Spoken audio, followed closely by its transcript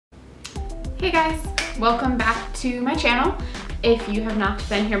Hey guys, welcome back to my channel. If you have not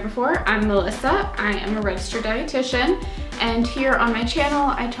been here before, I'm Melissa. I am a registered dietitian, and here on my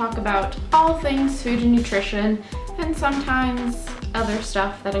channel I talk about all things food and nutrition and sometimes other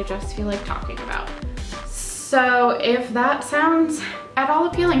stuff that I just feel like talking about. So if that sounds at all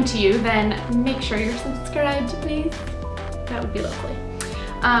appealing to you, then make sure you're subscribed, please. That would be lovely.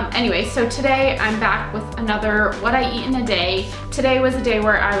 Anyway, so today I'm back with another what I eat in a day. Today was a day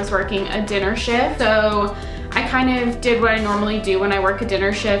where I was working a dinner shift, so I kind of did what I normally do when I work a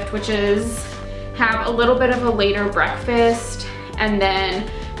dinner shift, which is have a little bit of a later breakfast and then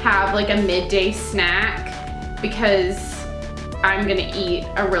have like a midday snack because I'm gonna eat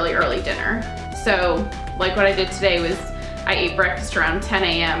a really early dinner. So like what I did today was I ate breakfast around 10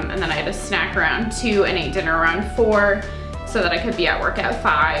 a.m. and then I had a snack around 2 and ate dinner around 4 so that I could be at work at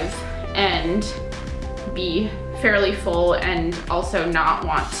 5 and be fairly full and also not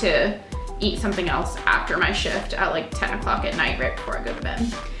want to eat something else after my shift at like 10 o'clock at night right before I go to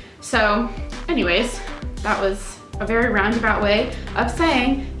bed. So anyways, that was a very roundabout way of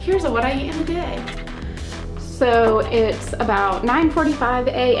saying, here's what I eat in a day. So it's about 9:45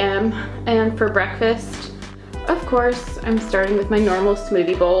 a.m. and for breakfast, of course, I'm starting with my normal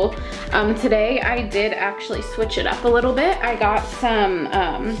smoothie bowl. Today I did actually switch it up a little bit. I got some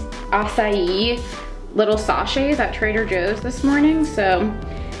acai little sachets at Trader Joe's this morning, so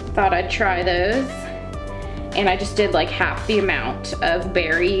thought I'd try those. And I just did like half the amount of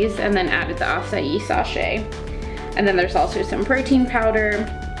berries and then added the acai sachet. And then there's also some protein powder,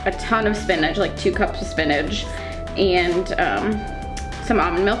 a ton of spinach, like 2 cups of spinach, and some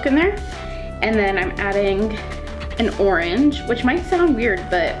almond milk in there. And then I'm adding an orange, which might sound weird,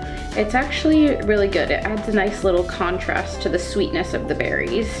 but it's actually really good. It adds a nice little contrast to the sweetness of the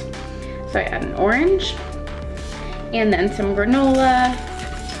berries. So I add an orange, and then some granola,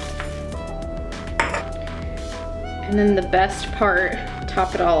 and then the best part,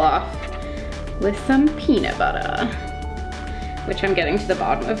 top it all off with some peanut butter, which I'm getting to the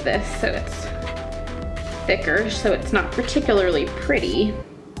bottom of this so it's thicker, so it's not particularly pretty,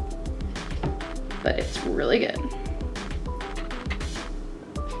 but it's really good.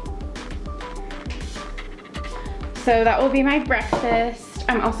 So that will be my breakfast.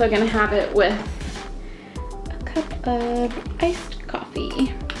 I'm also gonna have it with a cup of iced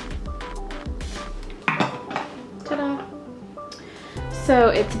coffee. Ta-da. So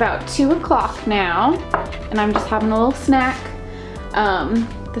it's about 2 o'clock now, and I'm just having a little snack.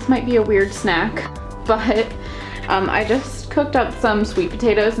 This might be a weird snack, but I just cooked up some sweet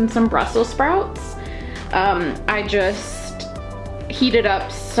potatoes and some Brussels sprouts. I just heated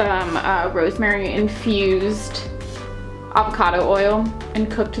up some rosemary infused avocado oil and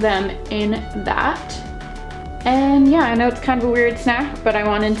cooked them in that. And yeah, I know it's kind of a weird snack, but I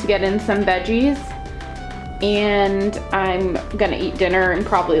wanted to get in some veggies, and I'm gonna eat dinner in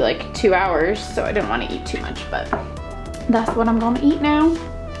probably like 2 hours, so I didn't want to eat too much, but that's what I'm gonna eat now.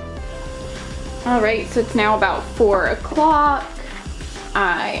 All right, so it's now about 4 o'clock.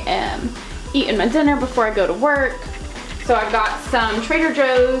 I am eating my dinner before I go to work. So I've got some Trader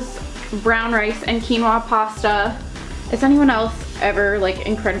Joe's brown rice and quinoa pasta. Is anyone else ever like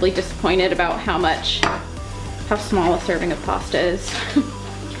incredibly disappointed about how small a serving of pasta is?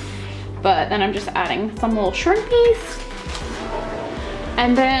 But then I'm just adding some little shrimpies.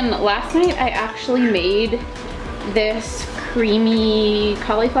 And then last night I actually made this creamy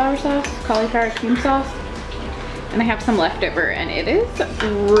cauliflower cream sauce. And I have some leftover, and it is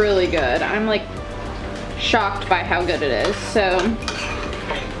really good. I'm like shocked by how good it is. So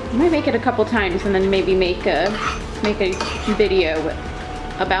I might make it a couple times and then maybe make a video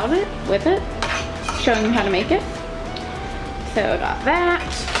about it, with it, showing you how to make it. So I got that,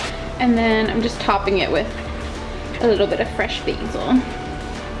 and then I'm just topping it with a little bit of fresh basil.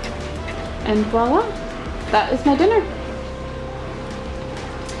 And voila, that is my dinner.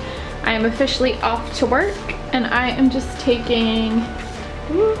 I am officially off to work, and I am just taking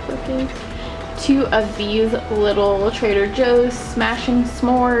 2 of these little Trader Joe's smashing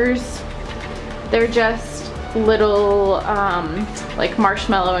s'mores. They're just little like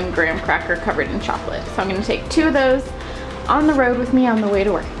marshmallow and graham cracker covered in chocolate. So I'm gonna take 2 of those on the road with me on the way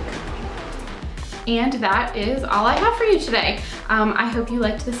to work. And that is all I have for you today. I hope you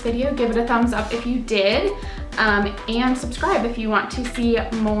liked this video. Give it a thumbs up if you did, and subscribe if you want to see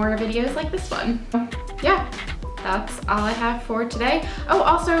more videos like this one. Yeah, that's all I have for today. Oh,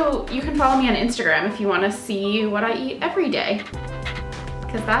 also you can follow me on Instagram if you want to see what I eat every day,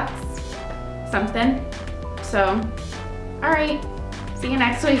 because that's something. So, all right, see you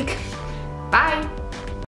next week. Bye.